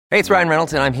Hey, it's Ryan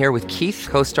Reynolds, and I'm here with Keith,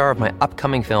 co-star of my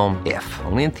upcoming film, If,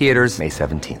 only in theaters May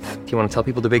 17th. Do you want to tell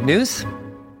people the big news?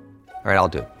 All right, I'll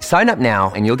do it. Sign up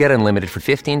now and you'll get unlimited for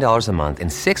 $15 a month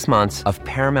and 6 months of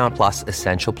Paramount Plus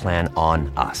Essential Plan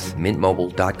on us.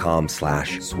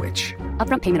 MintMobile.com/switch.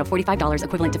 Upfront payment of $45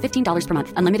 equivalent to $15 per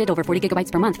month. Unlimited over 40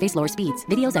 gigabytes per month. Face lower speeds.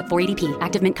 Videos at 480p.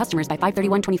 Active Mint customers by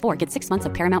 531.24 get 6 months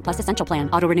of Paramount Plus Essential Plan.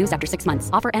 Auto renews after 6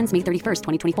 months. Offer ends May 31st,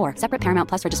 2024. Separate Paramount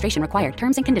Plus registration required.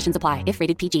 Terms and conditions apply if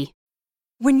rated PG.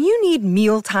 When you need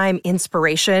mealtime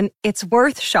inspiration, it's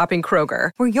worth shopping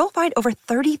Kroger, where you'll find over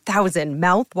 30,000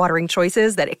 mouth-watering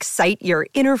choices that excite your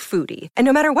inner foodie. And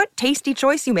no matter what tasty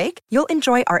choice you make, you'll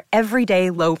enjoy our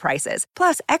everyday low prices,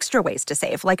 plus extra ways to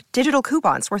save, like digital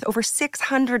coupons worth over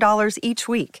 $600 each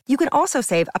week. You can also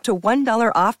save up to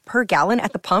 $1 off per gallon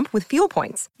at the pump with fuel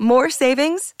points. More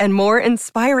savings and more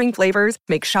inspiring flavors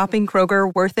make shopping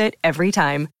Kroger worth it every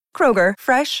time. Kroger,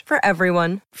 fresh for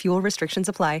everyone. Fuel restrictions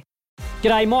apply.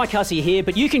 G'day, Mike Hussey here,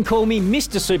 but you can call me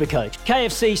Mr. Supercoach.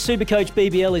 KFC Supercoach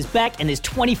BBL is back and there's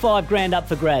 25 grand up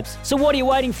for grabs. So what are you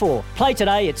waiting for? Play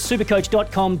today at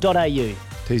supercoach.com.au.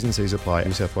 T's and C's apply.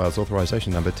 New South Wales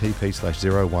authorisation number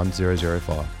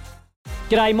TP/01005.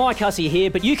 G'day, Mike Hussey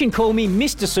here, but you can call me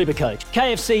Mr. Supercoach.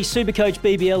 KFC Supercoach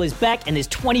BBL is back and there's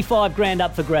 25 grand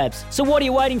up for grabs. So what are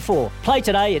you waiting for? Play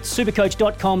today at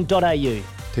supercoach.com.au.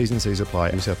 T's and C's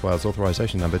apply. New South Wales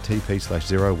authorisation number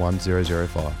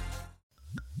TP/01005.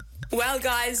 Well,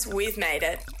 guys, we've made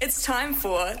it. It's time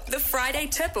for the Friday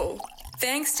Tipple.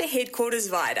 Thanks to Headquarters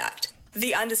Viaduct,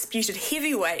 the undisputed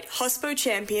heavyweight Hospo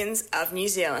champions of New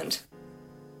Zealand.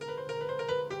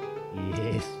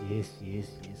 Yes,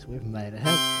 we've made it.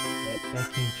 How's that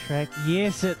backing track?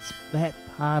 Yes, it's that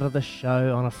part of the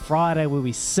show on a Friday where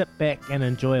we sit back and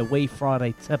enjoy a wee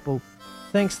Friday tipple.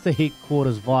 Thanks to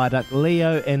Headquarters Viaduct,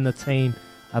 Leo and the team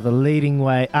are leading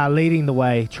the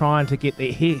way, trying to get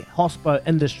the hospo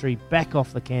industry back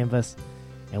off the canvas,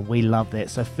 and we love that.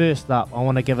 So first up, I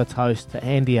want to give a toast to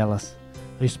Andy Ellis,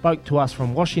 who spoke to us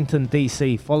from Washington,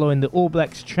 D.C. following the All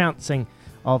Blacks trouncing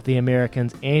of the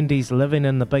Americans. Andy's living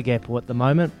in the Big Apple at the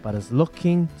moment, but is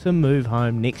looking to move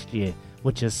home next year,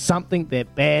 which is something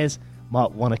that Baz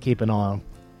might want to keep an eye on.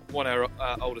 One, our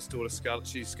oldest daughter, Scarlett,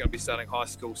 she's going to be starting high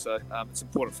school, so it's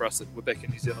important for us that we're back in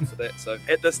New Zealand for that. So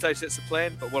at this stage, that's the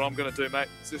plan. But what I'm going to do, mate,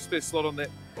 is there a spare slot on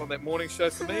that morning show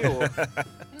for me, or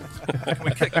can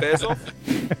we kick Baz off?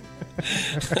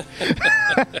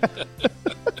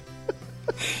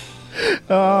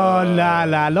 Oh,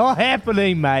 nah, not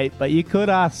happening, mate. But you could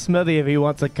ask Smithy if he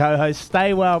wants a co-host.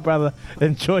 Stay well, brother.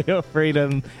 Enjoy your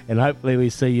freedom, and hopefully we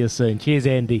see you soon. Cheers,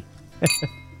 Andy.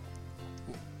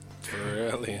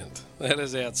 Brilliant. That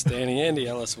is outstanding. Andy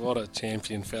Ellis, what a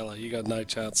champion fella. You got no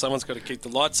chance. Someone's got to keep the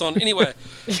lights on. Anyway,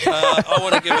 I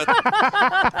want to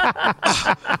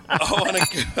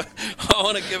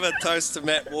give a toast to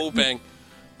Matt Wallbang,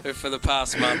 who for the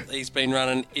past month, he's been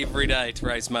running every day to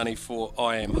raise money for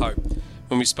I Am Hope.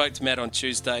 When we spoke to Matt on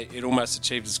Tuesday, he'd almost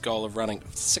achieved his goal of running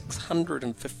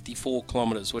 654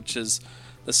 kilometres, which is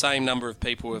the same number of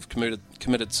people who have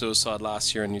committed suicide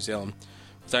last year in New Zealand.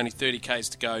 With only 30 Ks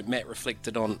to go, Matt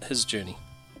reflected on his journey.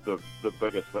 The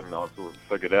biggest thing I've sort of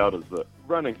figured out is that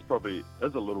running's probably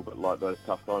is a little bit like those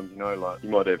tough times, like you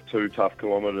might have 2 tough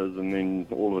kilometres and then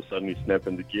all of a sudden you snap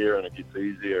into gear and it gets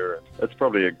easier. It's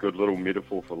probably a good little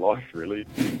metaphor for life, really.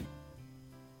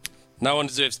 No one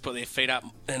deserves to put their feet up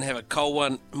and have a cold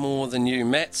one more than you,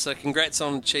 Matt. So congrats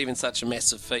on achieving such a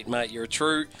massive feat, mate. You're a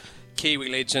true Kiwi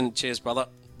legend. Cheers, brother.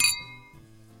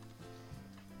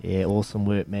 Yeah, awesome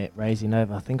work, Matt. Raising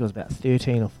over, I think it was about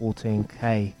 13 or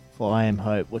 14K for I Am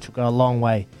Hope, which will go a long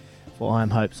way for I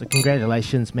Am Hope. So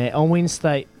congratulations, Matt. On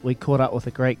Wednesday, we caught up with a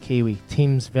great Kiwi,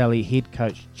 Thames Valley head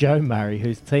coach Joe Murray,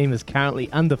 whose team is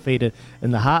currently undefeated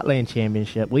in the Heartland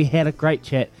Championship. We had a great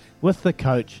chat with the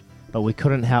coach, but we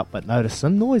couldn't help but notice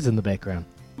some noise in the background.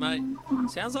 Mate,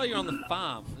 sounds like you're on the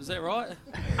farm. Is that right?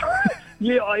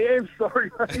 Yeah, I am.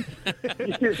 Sorry, mate.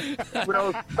 Yeah. When I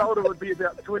was told it would be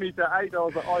about 20 to 8, I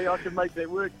was like, oh, yeah, I can make that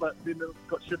work. But then it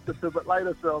got shifted to a bit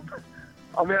later, so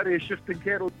I'm out here shifting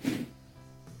cattle.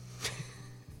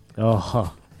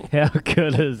 Oh, how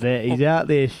good is that? He's out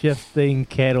there shifting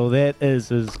cattle. That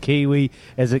is as Kiwi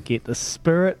as it gets. The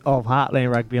spirit of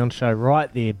Heartland Rugby on show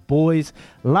right there, boys.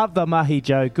 Love the mahi,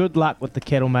 Joe. Good luck with the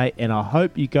cattle, mate, and I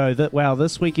hope you go well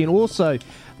this weekend. Also,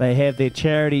 they have their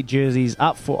charity jerseys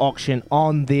up for auction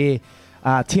on their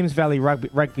Thames Valley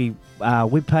Rugby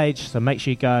webpage, so make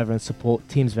sure you go over and support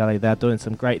Thames Valley. They're doing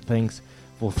some great things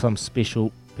for some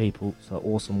special people, so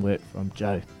awesome work from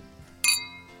Joe.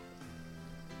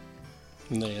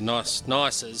 Yeah, nice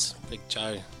as Big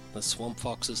Joe, the Swamp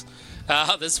Foxes.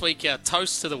 This week, our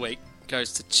toast to the week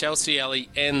goes to Chelsea Alley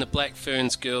and the Black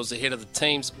Ferns girls ahead of the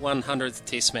team's 100th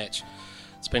Test match.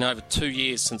 It's been over 2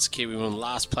 years since Kiwi women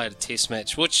last played a Test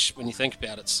match, which, when you think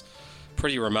about it, it's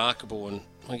pretty remarkable, and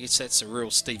I guess that's a real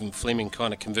Stephen Fleming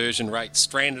kind of conversion rate,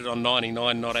 stranded on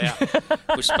 99, not out.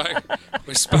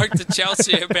 We spoke to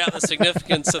Chelsea about the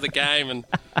significance of the game and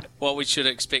what we should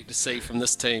expect to see from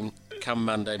this team come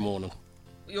Monday morning.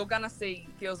 You're going to see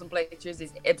girls in black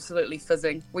jerseys absolutely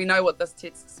fizzing. We know what this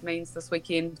test means this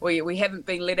weekend. We haven't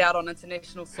been let out on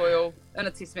international soil in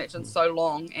a test match in so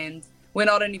long, and we're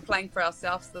not only playing for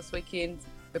ourselves this weekend,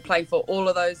 we're playing for all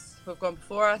of those who have gone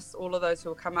before us, all of those who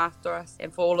will come after us,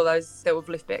 and for all of those that we've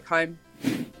left back home.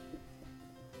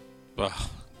 Well,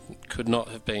 could not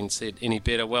have been said any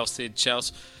better. Well said,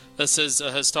 Chelsea. This is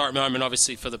a historic moment,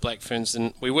 obviously, for the Black Ferns,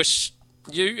 and we wish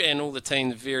you and all the team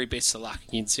the very best of luck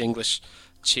against the English.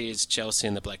 Cheers, Chelsea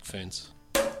and the Black Ferns.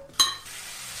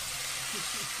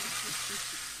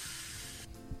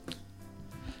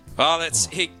 Well, that's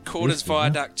Headquarters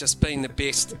Viaduct just being the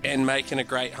best and making a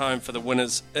great home for the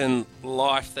winners in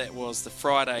life. That was the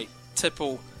Friday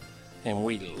tipple, and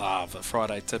we love a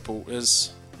Friday tipple.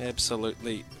 Is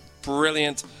absolutely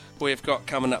brilliant. We've got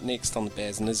coming up next on the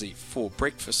Baz and Izzy for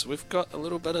breakfast. We've got a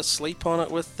little bit of sleep on it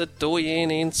with the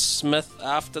Doyen and Smith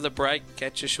after the break.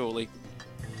 Catch you shortly.